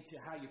 Follow me into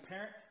how you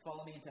parent.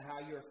 Follow me into how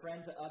you're a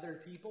friend to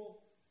other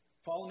people.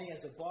 Follow me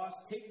as a boss.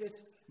 Take this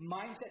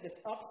mindset, this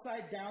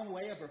upside down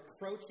way of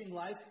approaching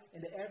life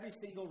into every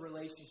single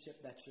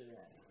relationship that you're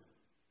in.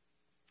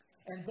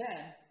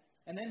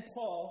 And then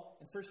Paul,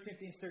 in 1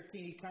 Corinthians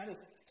 13, he kind of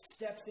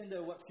steps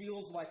into what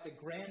feels like the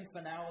grand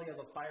finale of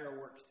a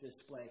fireworks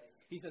display.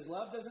 He says,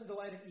 love doesn't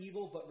delight in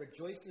evil, but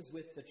rejoices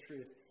with the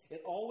truth.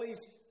 It always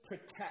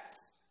protects.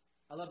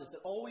 I love this.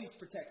 It always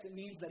protects. It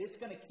means that it's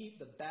going to keep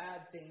the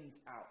bad things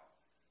out.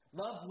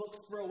 Love looks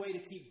for a way to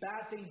keep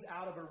bad things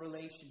out of a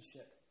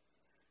relationship.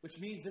 Which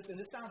means this, and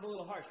this sounds a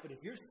little harsh, but if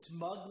you're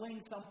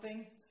smuggling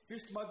something, if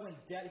you're smuggling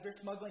debt, if you're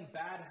smuggling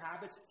bad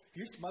habits, if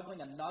you're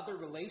smuggling another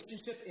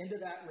relationship into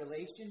that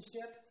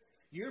relationship,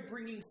 you're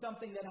bringing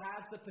something that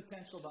has the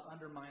potential to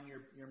undermine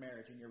your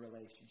marriage and your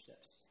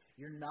relationships.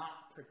 You're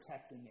not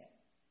protecting it.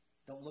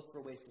 Don't look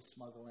for ways to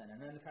smuggle in.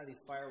 And then kind of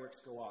these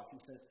fireworks go off. He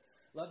says,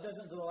 love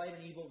doesn't delight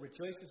in evil,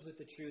 rejoices with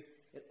the truth.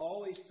 It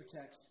always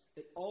protects.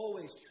 It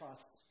always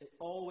trusts. It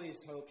always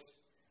hopes.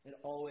 It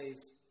always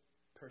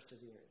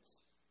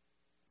perseveres.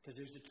 Because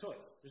there's a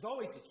choice. There's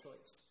always a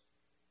choice.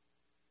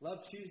 Love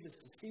chooses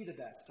to see the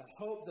best, to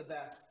hope the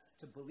best,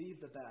 to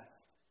believe the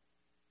best.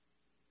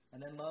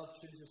 And then love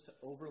chooses to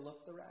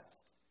overlook the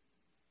rest.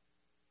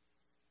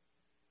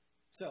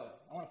 So,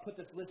 I want to put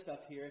this list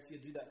up here. If you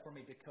do that for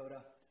me,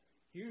 Dakota.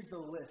 Here's the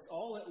list,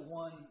 all at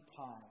one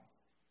time.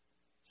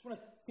 Just want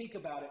to think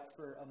about it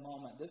for a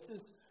moment. This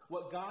is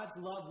what God's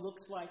love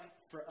looks like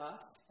for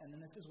us, and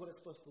then this is what it's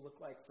supposed to look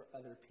like for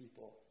other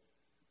people.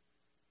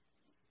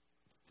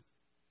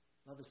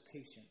 Love is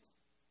patient.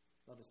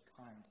 Love is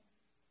kind.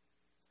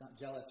 It's not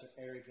jealous or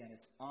arrogant.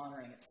 It's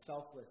honoring. It's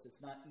selfless.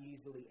 It's not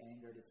easily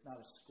angered. It's not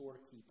a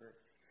scorekeeper.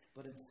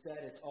 But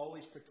instead, it's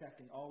always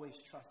protecting, always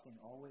trusting,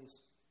 always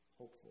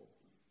hopeful,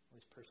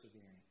 always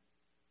persevering.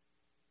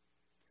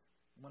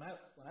 When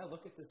I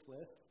look at this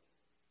list,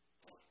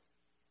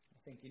 I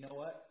think, you know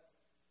what?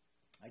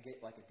 I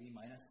get like a D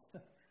minus.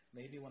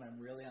 Maybe when I'm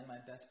really on my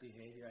best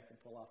behavior, I can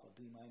pull off a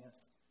B minus.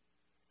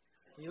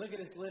 And you look at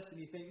this list and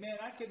you think, man,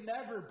 I could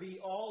never be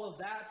all of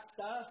that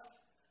stuff.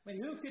 I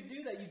mean, who could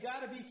do that? You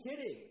got to be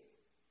kidding.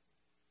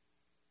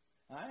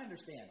 I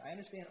understand. I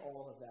understand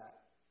all of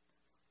that.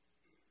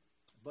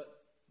 But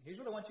here's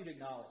what I want you to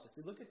acknowledge. If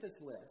you look at this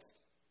list,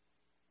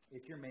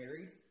 if you're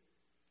married,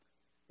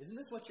 isn't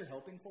this what you're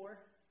hoping for?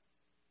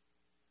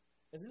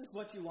 Isn't this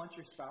what you want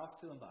your spouse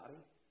to embody?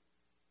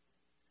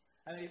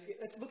 I mean,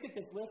 let's look at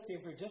this list here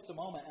for just a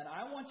moment, and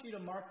I want you to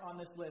mark on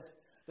this list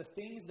the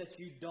things that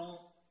you don't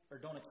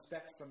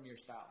expect from your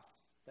spouse.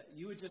 That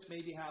you would just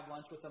maybe have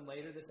lunch with them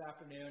later this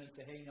afternoon and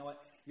say, hey, you know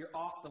what? You're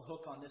off the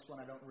hook on this one.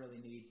 I don't really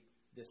need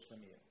this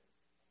from you.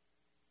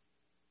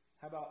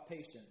 How about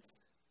patience?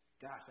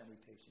 Gosh, I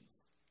need patience.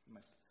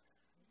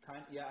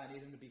 Kind? Yeah, I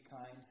need him to be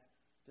kind.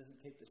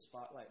 Doesn't take the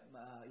spotlight.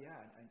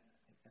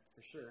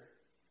 For sure.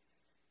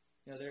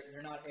 You know,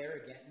 they're not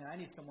arrogant. And I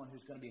need someone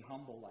who's going to be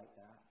humble like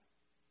that.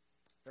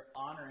 They're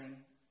honoring,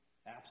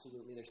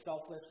 absolutely. They're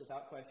selfless,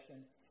 without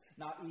question.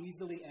 Not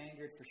easily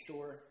angered, for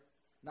sure.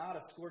 Not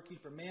a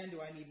scorekeeper. Man, do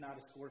I need not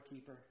a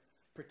scorekeeper.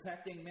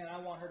 Protecting, man, I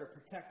want her to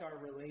protect our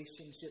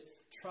relationship.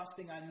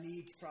 Trusting, I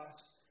need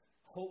trust.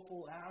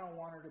 Hopeful, I don't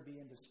want her to be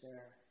in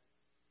despair.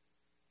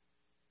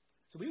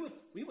 So we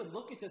would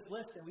look at this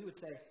list and we would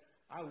say,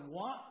 I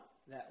want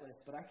that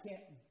list, but I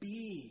can't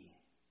be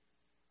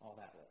all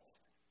that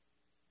list.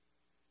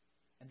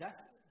 And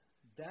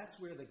that's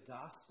where the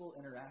gospel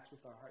interacts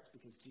with our hearts,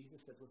 because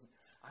Jesus says, listen,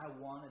 I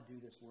want to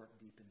do this work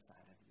deep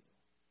inside of you.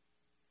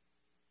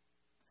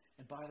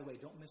 And by the way,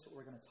 don't miss what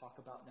we're going to talk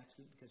about next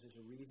week, because there's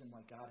a reason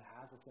why God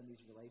has us in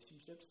these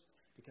relationships,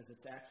 because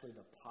it's actually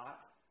the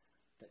pot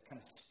that kind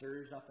of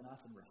stirs up in us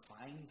and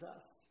refines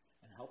us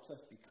and helps us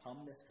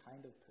become this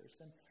kind of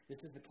person.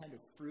 This is the kind of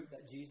fruit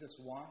that Jesus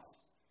wants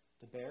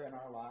to bear in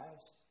our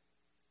lives.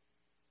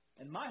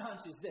 And my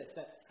hunch is this,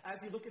 that as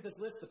you look at this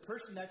list, the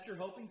person that you're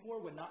hoping for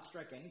would not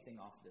strike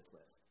anything off of this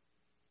list.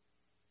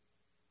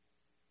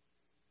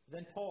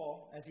 Then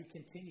Paul, as he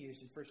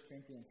continues in 1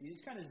 Corinthians, he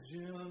just kind of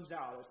zooms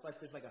out. It's like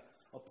there's like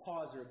a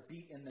pause or a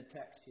beat in the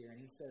text here,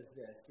 and he says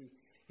this.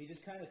 He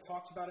just kind of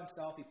talks about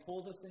himself. He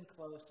pulls us in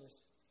close.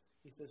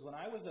 He says, when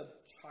I was a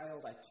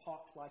child, I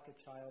talked like a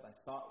child. I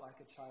thought like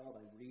a child.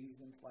 I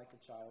reasoned like a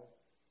child.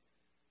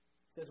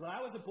 He says, when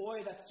I was a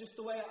boy, that's just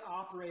the way I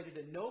operated,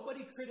 and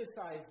nobody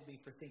criticized me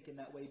for thinking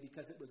that way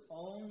because it was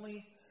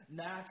only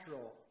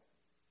natural.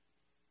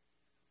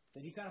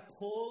 Then he kind of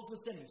pulls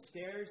us in. He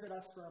stares at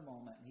us for a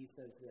moment, and he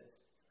says this.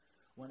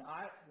 When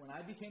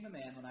I became a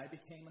man, when I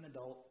became an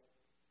adult,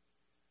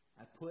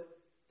 I put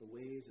the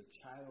ways of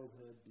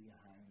childhood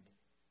behind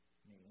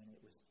me. And it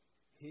was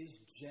his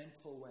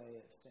gentle way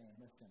of saying,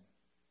 listen,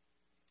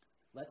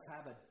 let's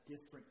have a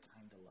different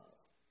kind of love.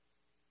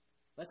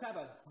 Let's have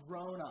a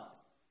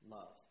grown-up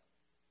love.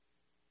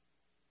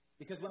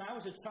 Because when I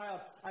was a child,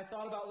 I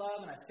thought about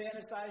love and I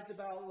fantasized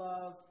about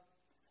love.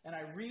 And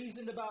I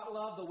reasoned about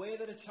love the way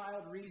that a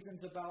child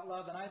reasons about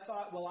love. And I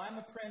thought, well, I'm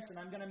a prince and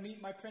I'm going to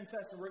meet my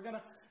princess and we're going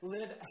to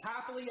live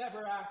happily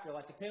ever after,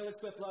 like a Taylor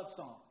Swift love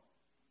song.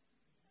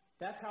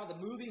 That's how the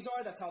movies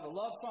are. That's how the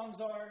love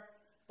songs are.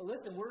 But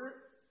listen,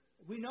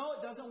 we know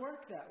it doesn't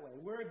work that way.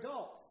 We're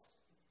adults.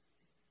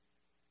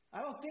 I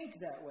don't think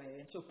that way.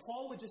 And so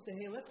Paul would just say,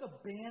 hey, let's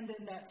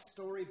abandon that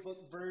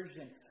storybook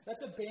version.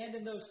 Let's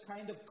abandon those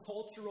kind of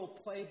cultural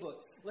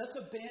playbook. Let's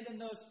abandon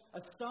those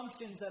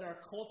assumptions that our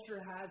culture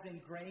has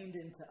ingrained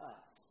into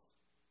us.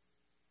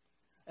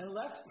 And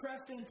let's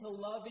press into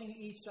loving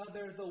each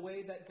other the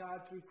way that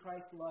God through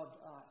Christ loved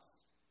us.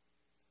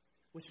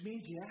 Which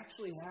means you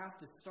actually have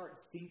to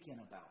start thinking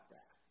about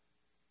that.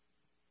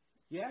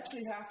 You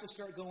actually have to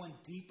start going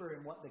deeper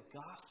in what the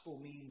gospel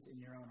means in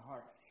your own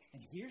heart.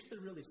 And here's the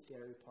really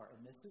scary part,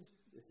 and this is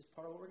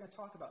part of what we're going to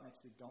talk about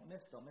next week. Don't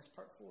miss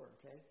part 4,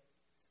 okay?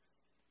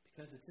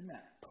 Because it's in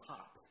that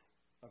pot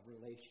of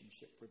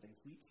relationship where the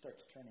heat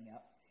starts turning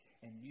up,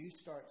 and you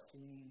start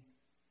seeing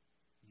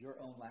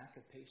your own lack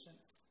of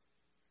patience,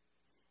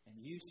 and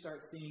you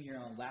start seeing your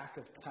own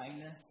lack of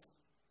kindness.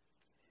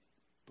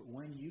 But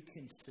when you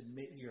can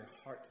submit your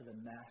heart to the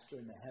Master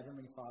and the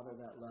Heavenly Father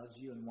that loves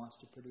you and wants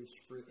to produce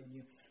fruit in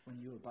you, when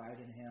you abide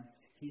in Him,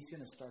 He's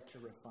going to start to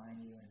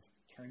refine you and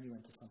turn you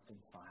into something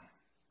fine,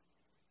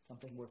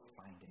 something worth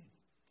finding,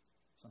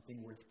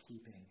 something worth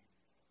keeping,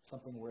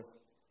 something worth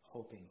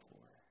hoping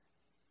for.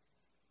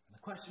 And the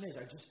question is,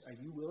 are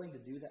you willing to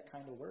do that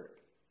kind of work?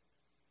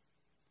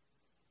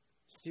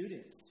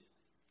 Students,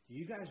 do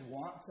you guys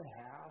want to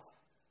have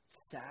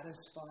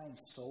satisfying,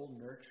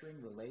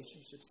 soul-nurturing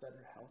relationships that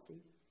are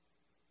healthy?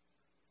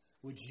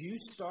 Would you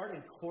start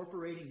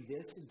incorporating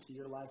this into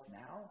your life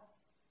now?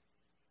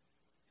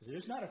 Because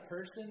there's not a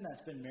person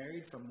that's been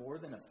married for more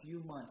than a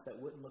few months that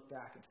wouldn't look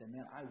back and say,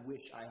 man, I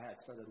wish I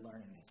had started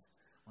learning this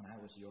when I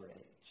was your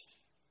age.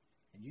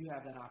 And you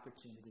have that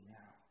opportunity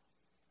now.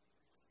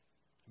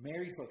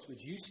 Married folks, would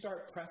you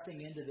start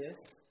pressing into this?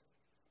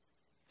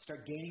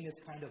 Start gaining this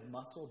kind of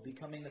muscle,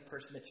 becoming the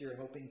person that you're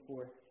hoping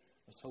for,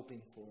 was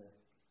hoping for.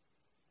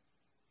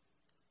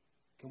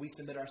 Can we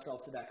submit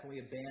ourselves to that? Can we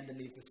abandon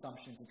these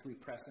assumptions and can we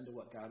press into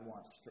what God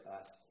wants for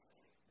us?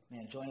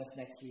 Man, join us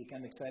next week.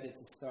 I'm excited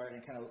to start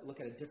and kind of look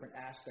at a different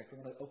aspect.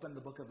 We're going to open the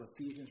book of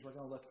Ephesians. We're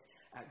going to look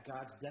at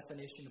God's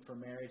definition for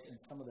marriage and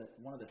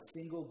one of the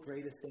single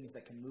greatest things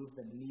that can move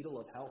the needle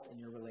of health in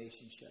your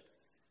relationship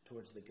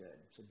towards the good.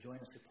 So join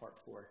us for part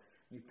 4.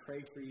 We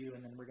pray for you,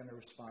 and then we're going to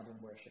respond in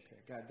worship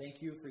here. God,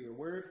 thank you for your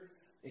word.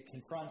 It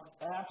confronts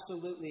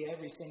absolutely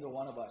every single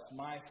one of us,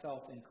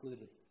 myself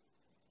included.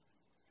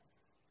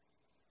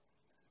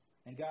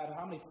 And God,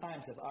 how many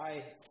times have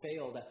I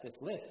failed at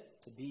this list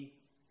to be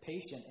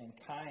patient and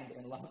kind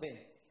and loving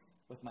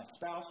with my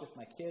spouse, with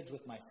my kids,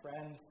 with my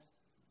friends?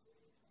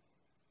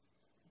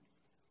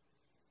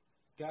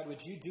 God,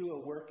 would you do a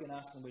work in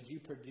us and would you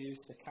produce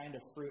the kind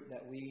of fruit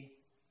that we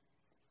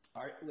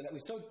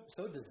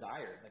so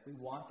desire? Like we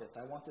want this.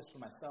 I want this for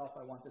myself.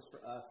 I want this for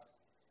us.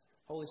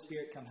 Holy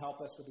Spirit, come help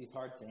us with these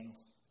hard things.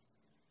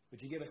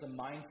 Would you give us a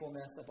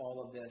mindfulness of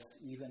all of this,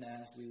 even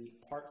as we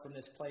part from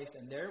this place?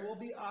 And there will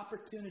be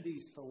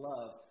opportunities to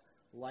love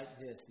like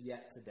this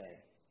yet today.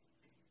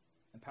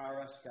 Empower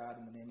us, God,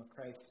 in the name of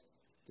Christ.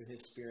 Through his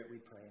Spirit we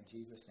pray. In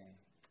Jesus' name,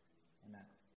 amen.